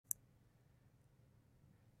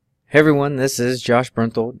Hey everyone, this is Josh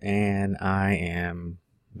Bruntold, and I am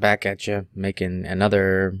back at you making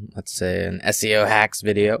another, let's say, an SEO hacks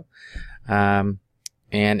video. And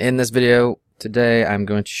in this video today, I'm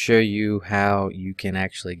going to show you how you can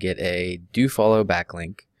actually get a Dofollow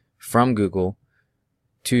backlink from Google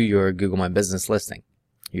to your Google My Business listing,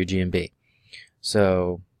 your GMB.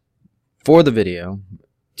 So for the video,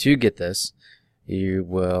 to get this, the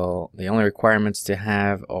only requirements to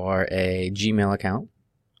have are a Gmail account.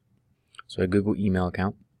 So a Google email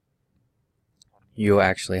account. You'll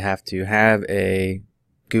actually have to have a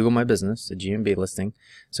Google My Business, a GMB listing.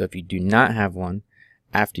 So if you do not have one,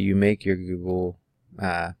 after you make your Google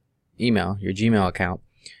email, your Gmail account,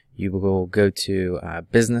 you will go to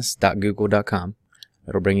business.google.com.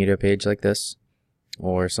 It'll bring you to a page like this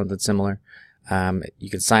or something similar. You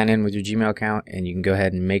can sign in with your Gmail account and you can go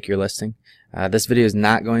ahead and make your listing. This video is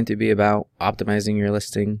not going to be about optimizing your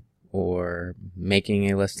listing or making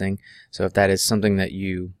a listing. So if that is something that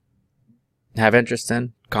you have interest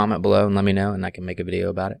in, comment below and let me know and I can make a video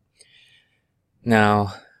about it.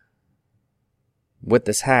 Now, with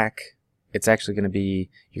this hack, it's actually going to be,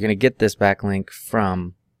 you're going to get this backlink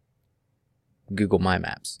from Google My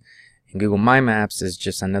Maps. And Google My Maps is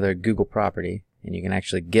just another Google property, and you can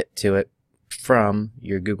actually get to it from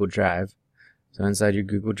your Google Drive. So inside your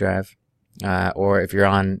Google Drive, or if you're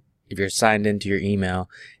signed into your email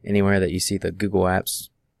anywhere that you see the Google apps,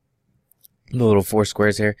 the little 4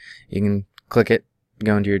 squares here, you can click it,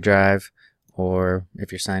 go into your Drive, or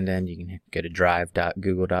if you're signed in, you can go to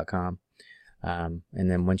drive.google.com. And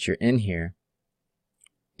then once you're in here,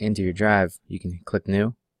 into your Drive, you can click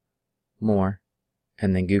New, More,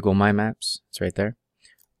 and then Google My Maps. It's right there.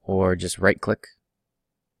 Or just right click,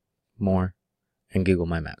 More, and Google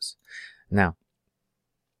My Maps. Now,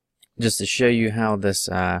 just to show you how this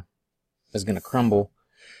is going to crumble,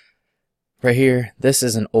 right here, this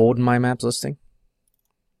is an old My Maps listing.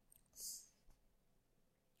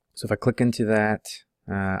 So if I click into that,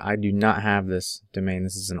 I do not have this domain.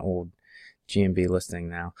 This is an old GMB listing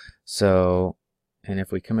now. So, and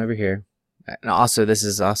if we come over here, and also this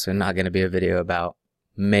is also not going to be a video about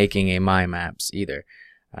making a My Maps either,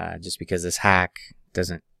 just because this hack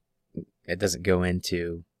doesn't need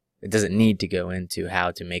to go into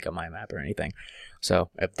how to make a My Map or anything.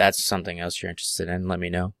 So if that's something else you're interested in, let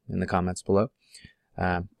me know in the comments below.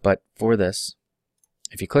 But for this,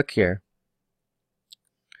 if you click here,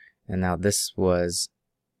 and now this was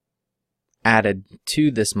added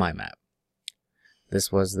to this My Map.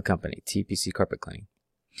 This was the company, TPC Carpet Cleaning.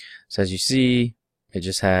 So as you see, it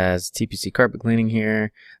just has TPC Carpet Cleaning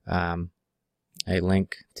here, a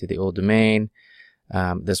link to the old domain,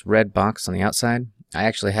 this red box on the outside. I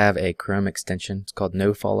actually have a Chrome extension. It's called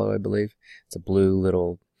Dofollow, I believe. It's a blue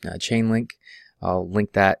little chain link. I'll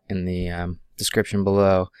link that in the description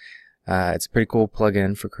below. It's a pretty cool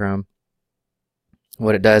plugin for Chrome.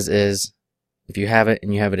 What it does is, if you have it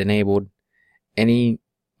and you have it enabled, any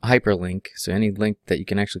hyperlink, so any link that you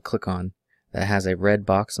can actually click on that has a red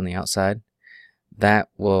box on the outside, that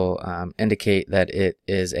will indicate that it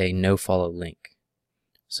is a nofollow link.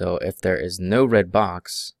 So if there is no red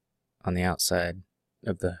box on the outside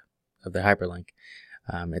of the hyperlink,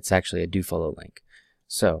 it's actually a dofollow link.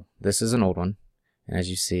 So this is an old one, and as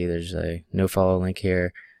you see, there's a nofollow link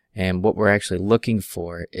here. And what we're actually looking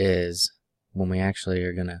for is when we actually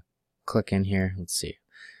are gonna click in here. Let's see.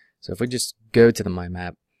 So if we just go to the My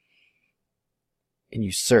Map and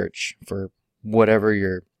you search for whatever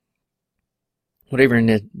your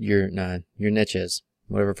niche is,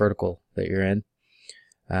 whatever vertical that you're in,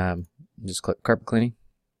 just click carpet cleaning.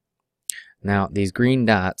 Now these green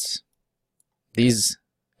dots, these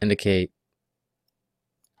indicate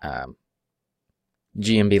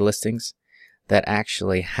GMB listings that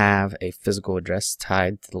actually have a physical address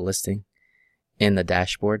tied to the listing in the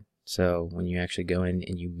dashboard. So when you actually go in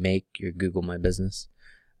and you make your Google My Business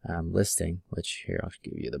listing, which here I'll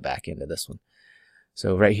give you the back end of this one.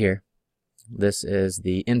 So right here, this is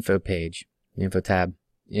the info page, the info tab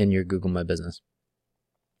in your Google My Business.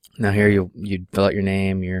 Now here you fill out your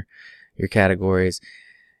name, your categories,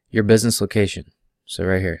 your business location. So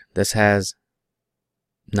right here, this has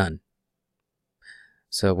none.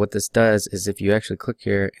 So what this does is, if you actually click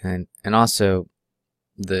here, and also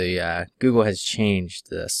the Google has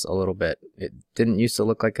changed this a little bit. It didn't used to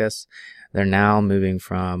look like this. They're now moving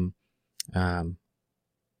from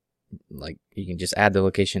like, you can just add the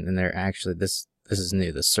location, and they're actually, this is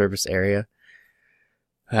new, the service area.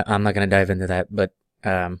 I'm not going to dive into that, but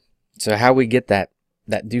so how we get that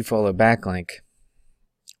Dofollow backlink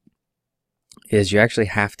is you actually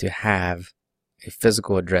have to have a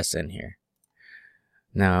physical address in here.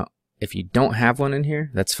 Now, if you don't have one in here,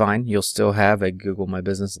 that's fine. You'll still have a Google My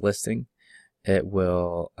Business listing. It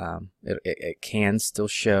will, it can still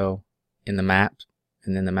show in the map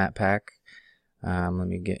and in the map pack. Let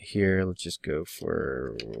me get here. Let's just go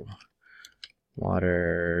for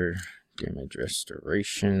water damage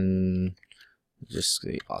restoration. Just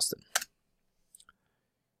the Austin.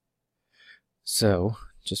 So,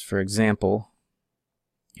 just for example,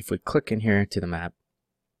 if we click in here to the map,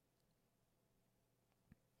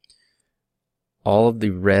 all of the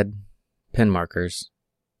red pin markers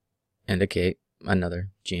indicate another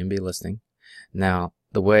GMB listing. Now,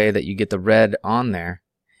 the way that you get the red on there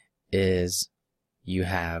is you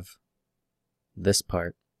have this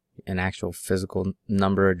part, an actual physical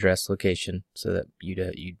number, address, location, so that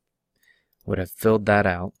you would have filled that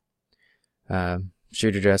out.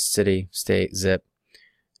 Street address, city, state, zip,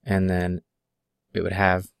 and then it would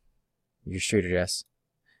have your street address,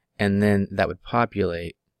 and then that would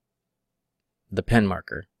populate the pin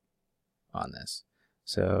marker on this.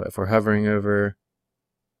 So if we're hovering over,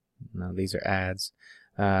 now these are ads.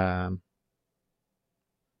 So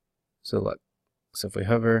look, so if we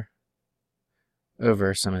hover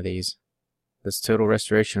over some of these, this total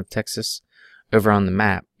restoration of Texas, over on the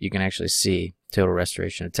map, you can actually see total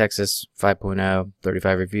restoration of Texas 5.0,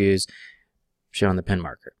 35 reviews, showing the pin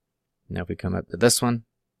marker. Now if we come up to this one,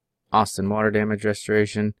 Austin water damage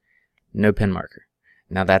restoration, no pin marker.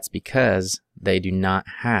 Now that's because they do not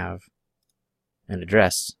have an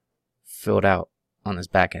address filled out on this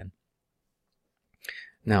back end.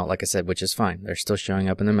 Now, like I said, which is fine. They're still showing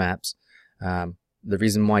up in the maps. The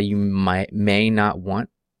reason why you may not want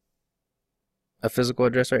a physical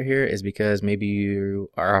address right here is because maybe you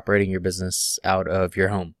are operating your business out of your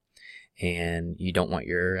home and you don't want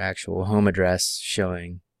your actual home address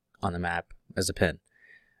showing on the map as a pin.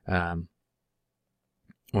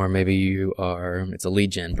 Or maybe you are, it's a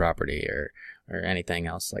lead gen property or anything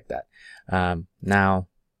else like that. Now,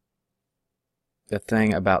 the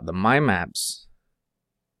thing about the My Maps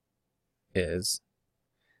is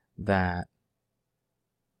that,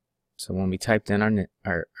 so when we typed in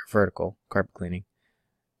our vertical carpet cleaning,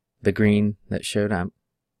 the green that showed up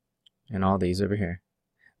and all these over here,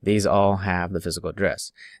 these all have the physical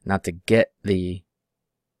address. Now to get the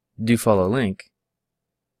Dofollow link,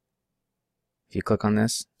 if you click on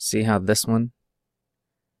this, see how this one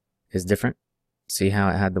is different? See how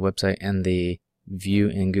it had the website and the view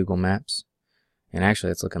in Google Maps? And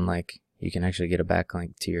actually it's looking like you can actually get a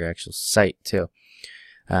backlink to your actual site too.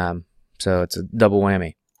 So it's a double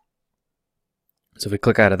whammy. So if we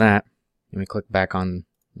click out of that and we click back on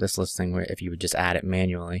this listing, where if you would just add it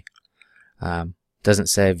manually, doesn't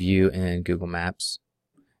say view in Google Maps,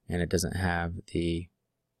 and it doesn't have the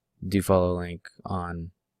Dofollow link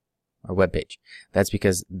on our webpage. That's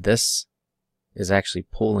because this is actually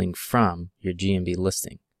pulling from your GMB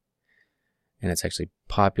listing, and it's actually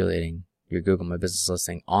populating your Google My Business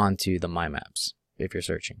listing onto the My Maps if you're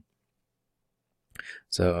searching.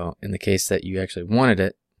 So in the case that you actually wanted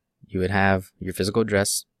it, you would have your physical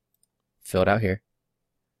address filled out here.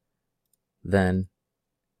 Then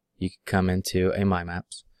you could come into a My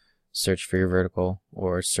Maps, search for your vertical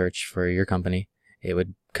or search for your company. It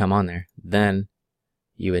would come on there. Then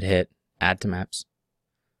you would hit add to maps.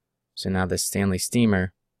 So now this Stanley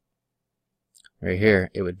Steamer right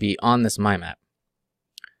here, it would be on this My Map.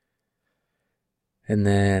 And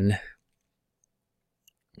then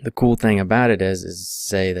the cool thing about it is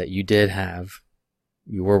say that you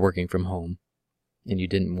were working from home and you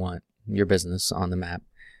didn't want your business on the map.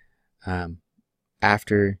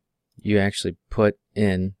 After you actually put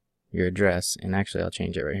in your address, and actually I'll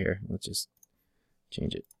change it right here. Let's just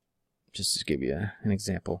change it just to give you an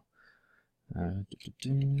example. Ohio.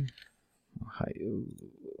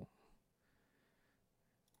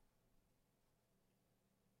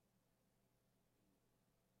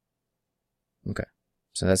 Okay,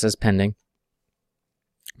 so that says pending.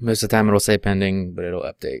 Most of the time it'll say pending, but it'll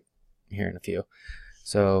update here in a few.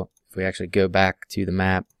 So if we actually go back to the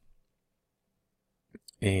map,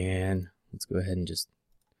 and let's go ahead and just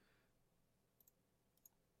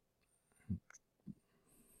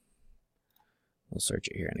we'll search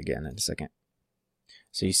it here and again in a second.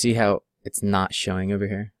 So you see how it's not showing over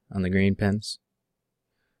here on the green pins?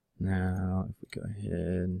 Now if we go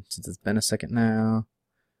ahead, since it's been a second now,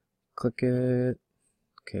 click it.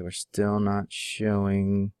 Okay, we're still not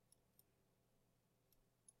showing.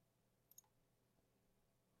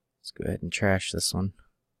 Let's go ahead and trash this one.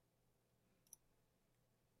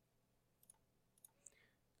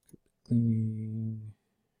 Clean,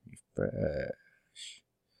 refresh.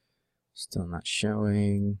 Still not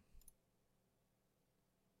showing.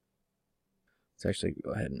 Let's actually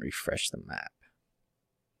go ahead and refresh the map.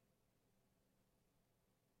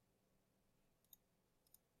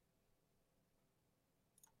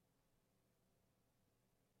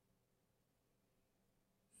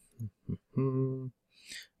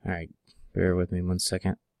 Alright, bear with me 1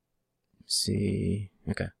 second. See,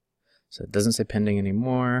 okay, so it doesn't say pending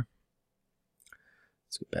anymore.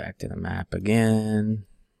 Let's go back to the map again,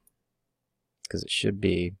 because it should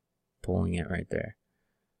be pulling it right there.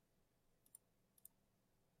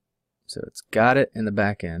 So it's got it in the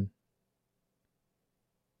back end.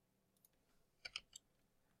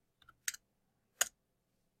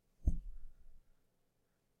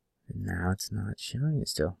 And now it's not showing it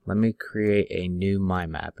still. Let me create a new My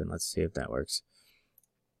Map and let's see if that works.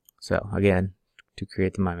 So again, to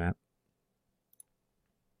create the My Map,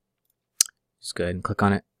 just go ahead and click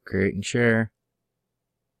on it, create and share.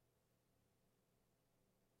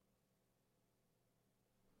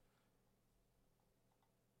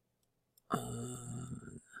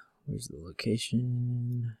 Where's the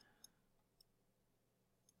location?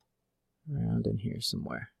 Around in here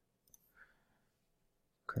somewhere.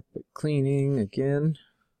 Carpet cleaning again.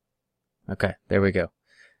 Okay, there we go.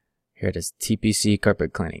 Here it is, TPC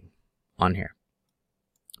carpet cleaning on here.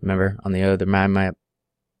 Remember on the other My Map,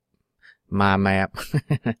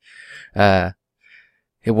 it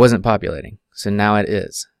wasn't populating. So now it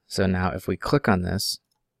is. So now if we click on this,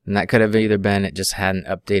 and that could have either been it just hadn't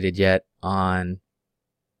updated yet on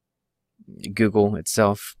Google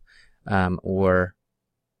itself, or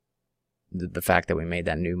the fact that we made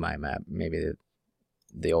that new My Map. Maybe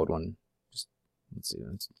the old one. Just let's see.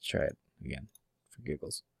 Let's try it again for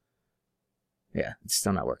giggles. Yeah, it's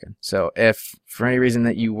still not working. So if for any reason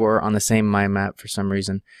that you were on the same My Map for some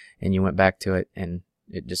reason and you went back to it and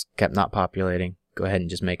it just kept not populating, go ahead and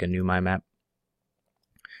just make a new My Map,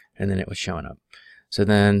 and then it was showing up. So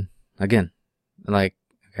then again, like,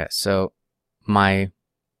 okay, so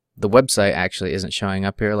the website actually isn't showing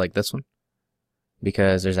up here like this one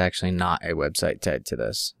because there's actually not a website tagged to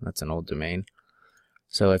this. That's an old domain.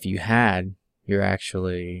 So if you had your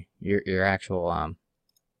actual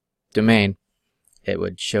domain, it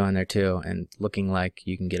would show in there too, and looking like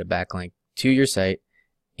you can get a backlink to your site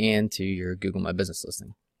and to your Google My Business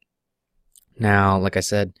listing. Now, like I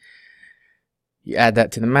said, you add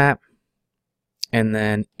that to the map, and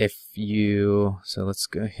then so let's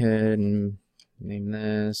go ahead and name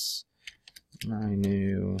this my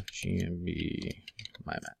new GMB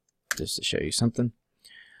My Map, just to show you something.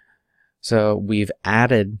 So we've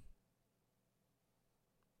added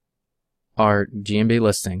our GMB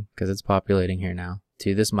listing, because it's populating here now,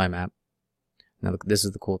 to this My Map. Now this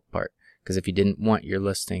is the cool part, because if you didn't want your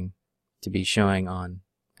listing to be showing on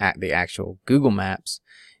the actual Google Maps,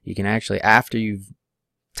 you can actually, after you've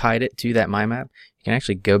tied it to that My Map, you can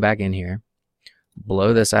actually go back in here,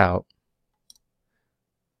 blow this out,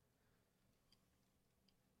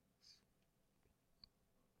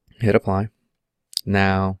 hit apply.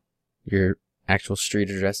 Now your actual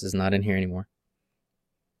street address is not in here anymore,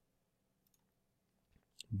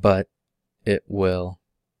 but it will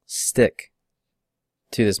stick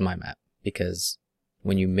to this My Map, because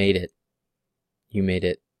when you made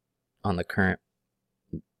it on the current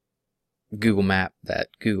Google Map that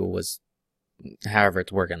Google was, however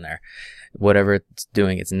it's working there, whatever it's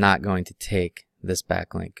doing, it's not going to take this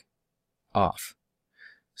backlink off.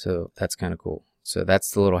 So that's kind of cool. So that's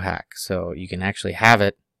the little hack. So you can actually have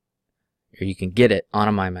it, or you can get it on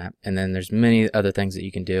a My Map, and then there's many other things that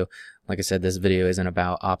you can do. Like I said, this video isn't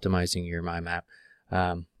about optimizing your My Map.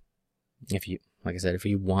 Like I said, if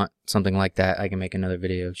you want something like that, I can make another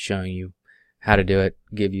video showing you how to do it,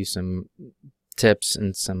 give you some tips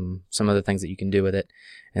and some other things that you can do with it.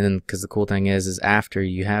 And then, because the cool thing is after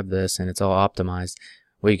you have this and it's all optimized,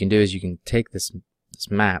 what you can do is you can take this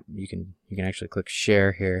map, you can actually click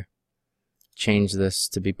share here, change this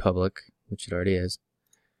to be public, which it already is,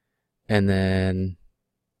 and then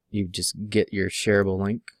you just get your shareable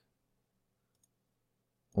link,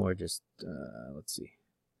 or just let's see,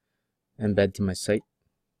 embed to my site,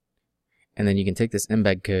 and then you can take this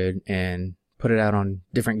embed code and put it out on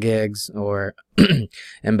different gigs, or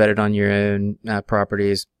embed it on your own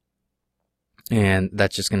properties, and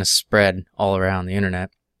that's just going to spread all around the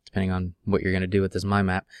internet depending on what you're going to do with this My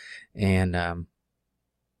Map, and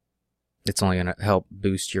it's only going to help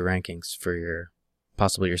boost your rankings for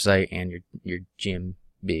possibly your site and your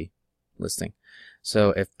GMB listing.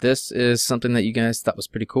 So if this is something that you guys thought was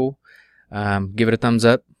pretty cool, give it a thumbs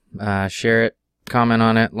up, share it, comment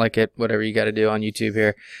on it, like it, whatever you got to do on YouTube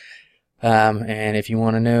here. And if you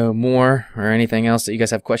want to know more or anything else that you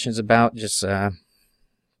guys have questions about, just put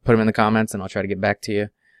them in the comments and I'll try to get back to you.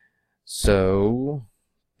 So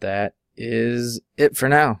that is it for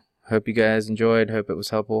now. Hope you guys enjoyed. Hope it was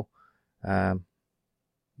helpful. And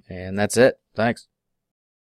that's it. Thanks.